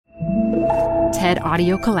TED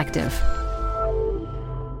Audio Collective.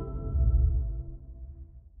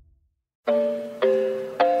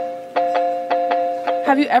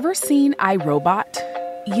 Have you ever seen I, Robot?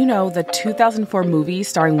 You know, the 2004 movie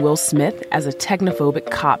starring Will Smith as a technophobic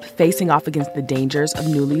cop facing off against the dangers of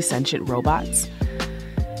newly sentient robots?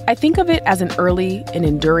 I think of it as an early and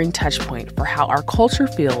enduring touchpoint for how our culture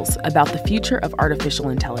feels about the future of artificial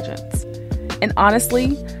intelligence. And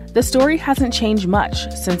honestly, the story hasn't changed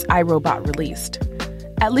much since I, Robot released,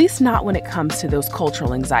 at least not when it comes to those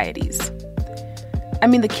cultural anxieties. I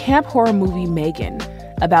mean, the camp horror movie Megan,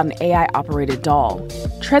 about an AI-operated doll,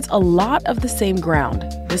 treads a lot of the same ground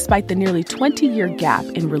despite the nearly 20-year gap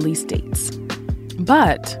in release dates.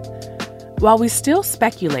 But while we still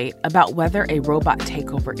speculate about whether a robot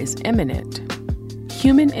takeover is imminent,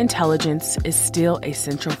 human intelligence is still a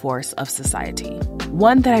central force of society,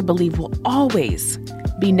 one that I believe will always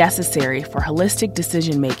be necessary for holistic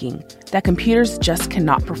decision-making that computers just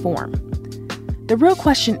cannot perform. The real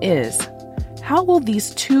question is, how will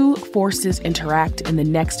these two forces interact in the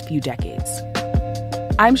next few decades?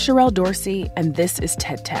 I'm Sherelle Dorsey, and this is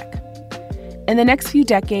TED Tech. In the next few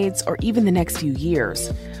decades, or even the next few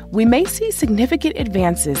years, we may see significant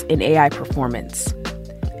advances in AI performance.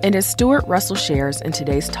 And as Stuart Russell shares in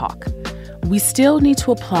today's talk, we still need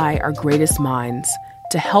to apply our greatest minds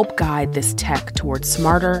to help guide this tech towards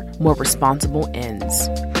smarter, more responsible ends.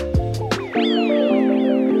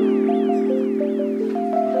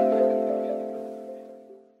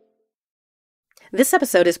 This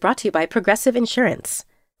episode is brought to you by Progressive Insurance.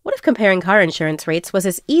 What if comparing car insurance rates was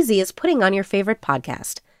as easy as putting on your favorite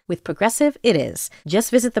podcast? With Progressive, it is.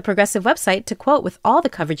 Just visit the Progressive website to quote with all the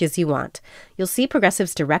coverages you want. You'll see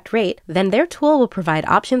Progressive's direct rate, then their tool will provide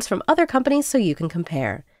options from other companies so you can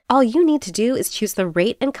compare. All you need to do is choose the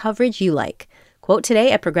rate and coverage you like. Quote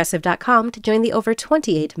today at Progressive.com to join the over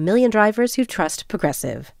 28 million drivers who trust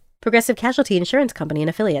Progressive. Progressive Casualty Insurance Company and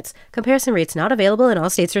Affiliates. Comparison rates not available in all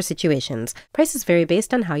states or situations. Prices vary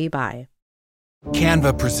based on how you buy.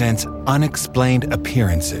 Canva presents Unexplained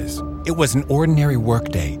Appearances. It was an ordinary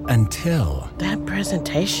workday until... that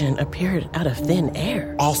presentation appeared out of thin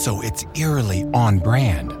air. Also, it's eerily on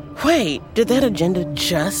brand. Wait, did that agenda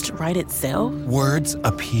just write itself? Words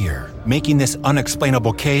appear, making this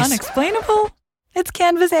unexplainable case... Unexplainable? It's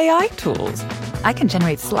Canva's AI tools. I can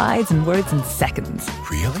generate slides and words in seconds.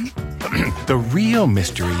 Really? The real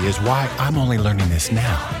mystery is why I'm only learning this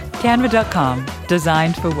now. Canva.com,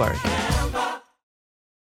 designed for work.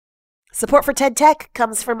 Support for TED Tech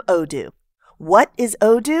comes from Odoo. What is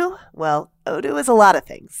Odoo? Well, Odoo is a lot of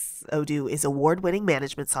things. Odoo is award-winning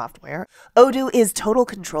management software. Odoo is total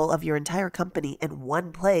control of your entire company in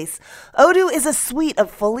one place. Odoo is a suite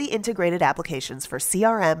of fully integrated applications for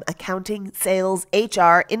CRM, accounting, sales,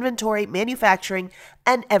 HR, inventory, manufacturing,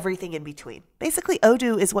 and everything in between. Basically,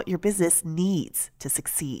 Odoo is what your business needs to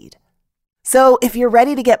succeed. So if you're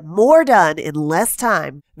ready to get more done in less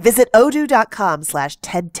time, visit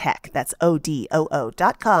odoo.com/TEDTech. That's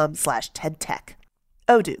ODOO.com/TEDTech.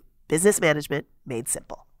 Odoo, business management made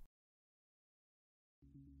simple.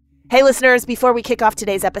 Hey listeners, before we kick off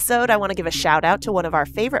today's episode, I want to give a shout out to one of our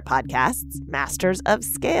favorite podcasts, Masters of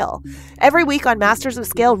Scale. Every week on Masters of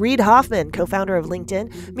Scale, Reid Hoffman, co-founder of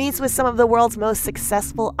LinkedIn, meets with some of the world's most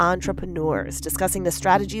successful entrepreneurs, discussing the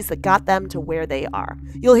strategies that got them to where they are.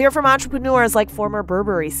 You'll hear from entrepreneurs like former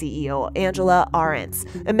Burberry CEO Angela Ahrendts,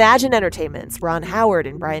 Imagine Entertainment's Ron Howard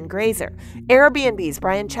and Brian Grazer, Airbnb's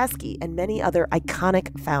Brian Chesky, and many other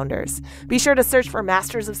iconic founders. Be sure to search for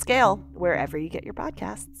Masters of Scale wherever you get your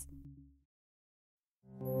podcasts.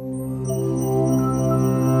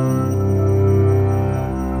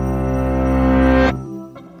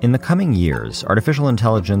 In the coming years, artificial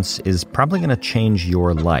intelligence is probably going to change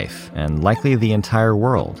your life, and likely the entire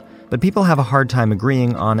world. But people have a hard time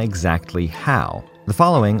agreeing on exactly how. The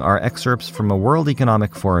following are excerpts from a World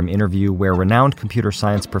Economic Forum interview where renowned computer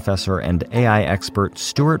science professor and AI expert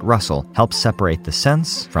Stuart Russell helps separate the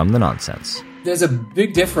sense from the nonsense. There's a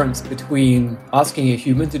big difference between asking a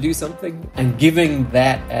human to do something and giving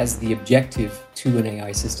that as the objective to an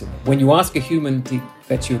AI system. When you ask a human to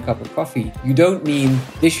fetch you a cup of coffee, you don't mean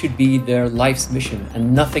this should be their life's mission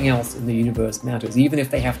and nothing else in the universe matters. Even if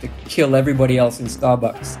they have to kill everybody else in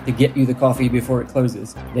Starbucks to get you the coffee before it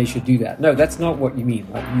closes, they should do that. No, that's not what you mean.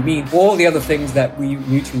 Right? You mean all the other things that we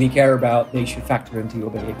mutually care about, they should factor into your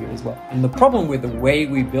behavior as well. And the problem with the way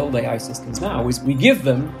we build AI systems now is we give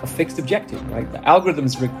them a fixed objective, right? The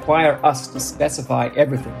algorithms require us to specify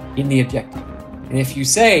everything in the objective. And if you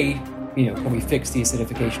say, can we fix the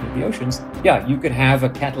acidification of the oceans? Yeah, you could have a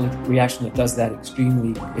catalytic reaction that does that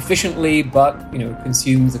extremely efficiently, but,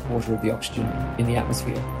 consumes a quarter of the oxygen in the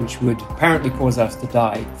atmosphere, which would apparently cause us to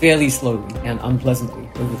die fairly slowly and unpleasantly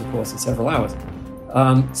over the course of several hours.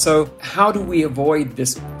 So how do we avoid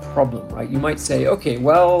this problem, right? You might say, okay,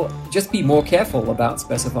 well, just be more careful about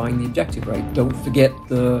specifying the objective, right? Don't forget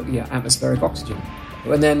the atmospheric oxygen.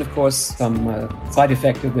 And then, of course, some side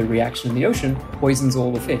effect of the reaction in the ocean poisons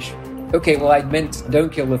all the fish. Okay, well, I meant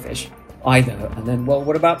don't kill the fish either. And then, well,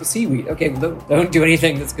 what about the seaweed? Okay, well, don't do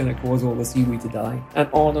anything that's going to cause all the seaweed to die. And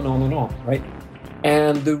on and on and on, right?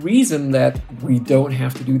 And the reason that we don't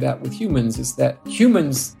have to do that with humans is that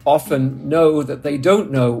humans often know that they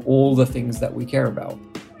don't know all the things that we care about.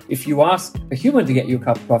 If you ask a human to get you a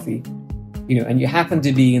cup of coffee, and you happen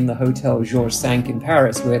to be in the Hotel Georges V in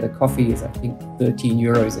Paris, where the coffee is, I think, 13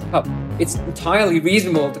 euros a cup, it's entirely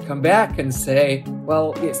reasonable to come back and say,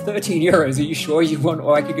 well, it's 13 euros. Are you sure you want,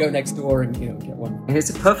 or I could go next door and, get one. And it's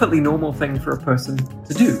a perfectly normal thing for a person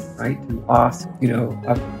to do, right? To ask,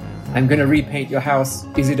 I'm going to repaint your house.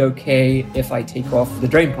 Is it okay if I take off the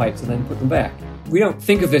drain pipes and then put them back? We don't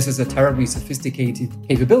think of this as a terribly sophisticated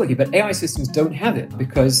capability, but AI systems don't have it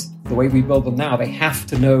because the way we build them now, they have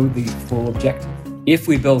to know the full objective. If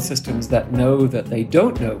we build systems that know that they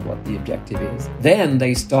don't know what the objective is, then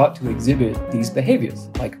they start to exhibit these behaviors,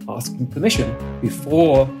 like asking permission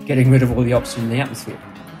before getting rid of all the oxygen in the atmosphere.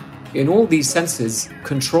 In all these senses,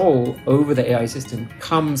 control over the AI system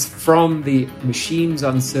comes from the machine's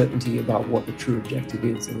uncertainty about what the true objective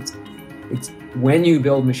is. And it's when you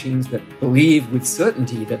build machines that believe with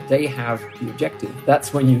certainty that they have the objective,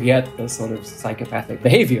 that's when you get the sort of psychopathic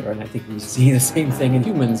behavior. And I think we see the same thing in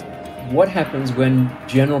humans. What happens when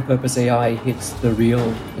general purpose AI hits the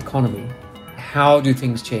real economy? How do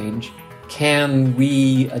things change? Can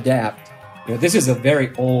we adapt? This is a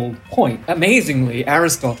very old point. Amazingly,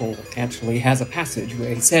 Aristotle actually has a passage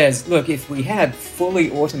where he says, look, if we had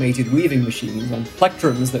fully automated weaving machines and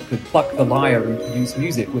plectrums that could pluck the lyre and produce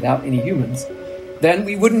music without any humans, then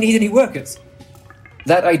we wouldn't need any workers.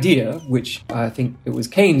 That idea, which I think it was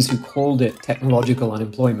Keynes who called it technological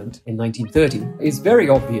unemployment in 1930, is very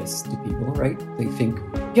obvious to people, right? They think,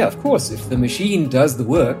 yeah, of course, if the machine does the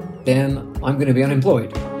work, then I'm going to be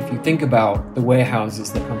unemployed. If you think about the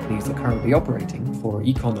warehouses that companies are currently operating for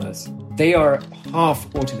e-commerce, they are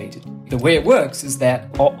half automated. The way it works is that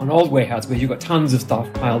an old warehouse where you've got tons of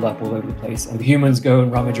stuff piled up all over the place and humans go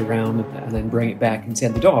and rummage around and then bring it back and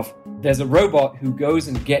send it off, there's a robot who goes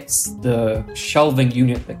and gets the shelving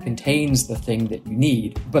unit that contains the thing that you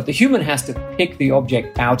need. But the human has to pick the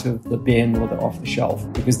object out of the bin or off the shelf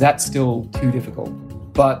because that's still too difficult.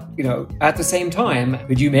 But, at the same time,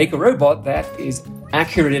 could you make a robot that is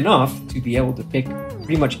accurate enough to be able to pick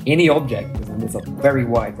pretty much any object, and there's a very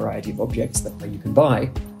wide variety of objects that you can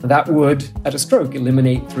buy, and that would, at a stroke,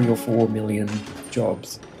 eliminate 3 or 4 million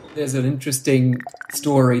jobs. There's an interesting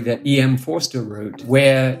story that E.M. Forster wrote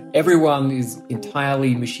where everyone is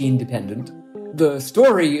entirely machine dependent. The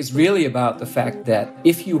story is really about the fact that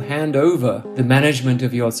if you hand over the management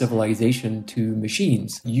of your civilization to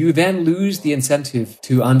machines, you then lose the incentive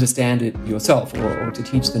to understand it yourself or to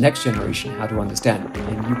teach the next generation how to understand it.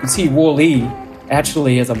 And you can see Wall-E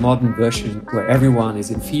actually as a modern version where everyone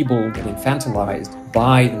is enfeebled and infantilized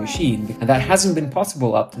by the machine. And that hasn't been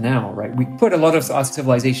possible up to now, right? We put a lot of our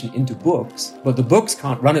civilization into books, but the books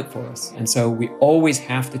can't run it for us. And so we always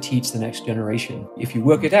have to teach the next generation. If you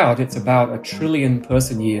work it out, it's about 1 trillion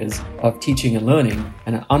person years of teaching and learning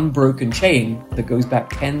and an unbroken chain that goes back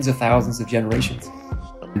tens of thousands of generations.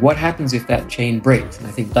 What happens if that chain breaks? And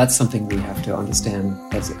I think that's something we have to understand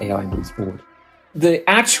as AI moves forward. The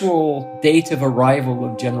actual date of arrival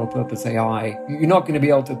of general purpose AI, you're not going to be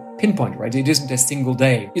able to pinpoint, right? It isn't a single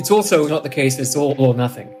day. It's also not the case it's all or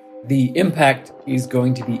nothing. The impact is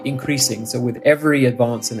going to be increasing. So with every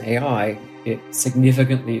advance in AI, it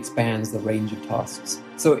significantly expands the range of tasks.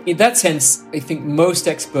 So in that sense, I think most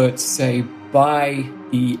experts say by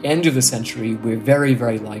the end of the century, we're very,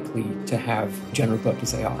 very likely to have general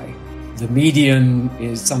purpose AI. The median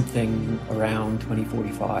is something around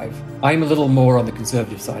 2045. I'm a little more on the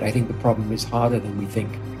conservative side. I think the problem is harder than we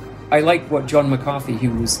think. I like what John McCarthy,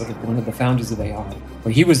 who was sort of one of the founders of AI,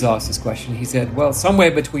 when he was asked this question, he said, well,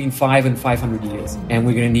 somewhere between 5 and 500 years, and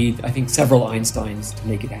we're going to need, I think, several Einsteins to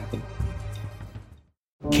make it happen.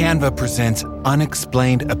 Canva presents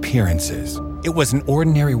Unexplained Appearances. It was an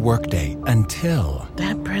ordinary workday until...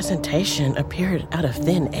 That presentation appeared out of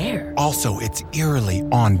thin air. Also, it's eerily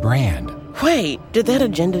on brand. Wait, did that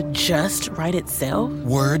agenda just write itself?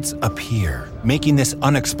 Words appear, making this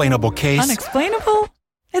unexplainable case... Unexplainable?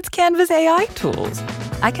 It's Canva's AI tools.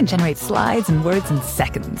 I can generate slides and words in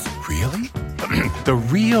seconds. Really? The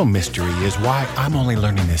real mystery is why I'm only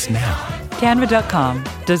learning this now. Canva.com,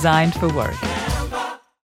 designed for work.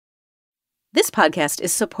 This podcast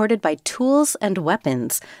is supported by Tools and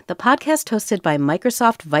Weapons, the podcast hosted by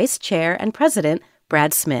Microsoft Vice Chair and President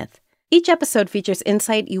Brad Smith. Each episode features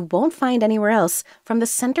insight you won't find anywhere else from the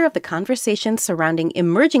center of the conversation surrounding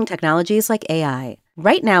emerging technologies like AI.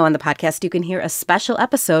 Right now on the podcast, you can hear a special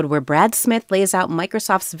episode where Brad Smith lays out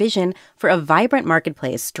Microsoft's vision for a vibrant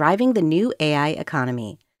marketplace driving the new AI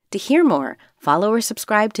economy. To hear more, follow or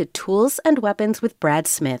subscribe to Tools and Weapons with Brad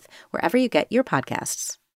Smith wherever you get your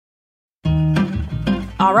podcasts.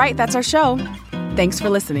 All right, that's our show. Thanks for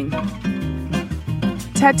listening.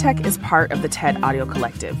 TED Tech is part of the TED Audio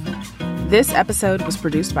Collective. This episode was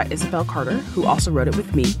produced by Isabel Carter, who also wrote it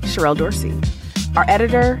with me, Sherelle Dorsey. Our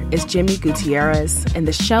editor is Jimmy Gutierrez, and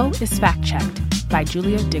the show is fact-checked by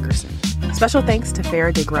Julia Dickerson. Special thanks to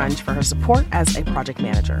Farah DeGrunge for her support as a project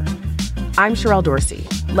manager. I'm Sherelle Dorsey.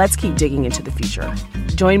 Let's keep digging into the future.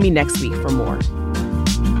 Join me next week for more.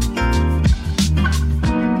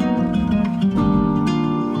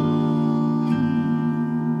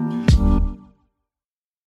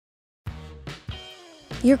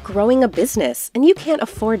 You're growing a business, and you can't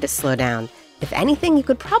afford to slow down. If anything, you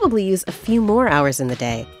could probably use a few more hours in the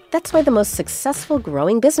day. That's why the most successful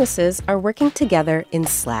growing businesses are working together in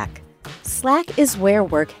Slack. Slack is where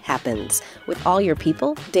work happens, with all your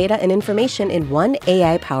people, data, and information in one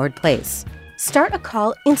AI-powered place. Start a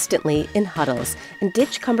call instantly in huddles and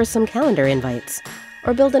ditch cumbersome calendar invites.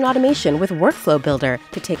 Or build an automation with Workflow Builder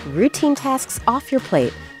to take routine tasks off your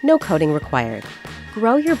plate, no coding required.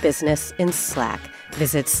 Grow your business in Slack.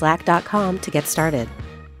 Visit slack.com to get started.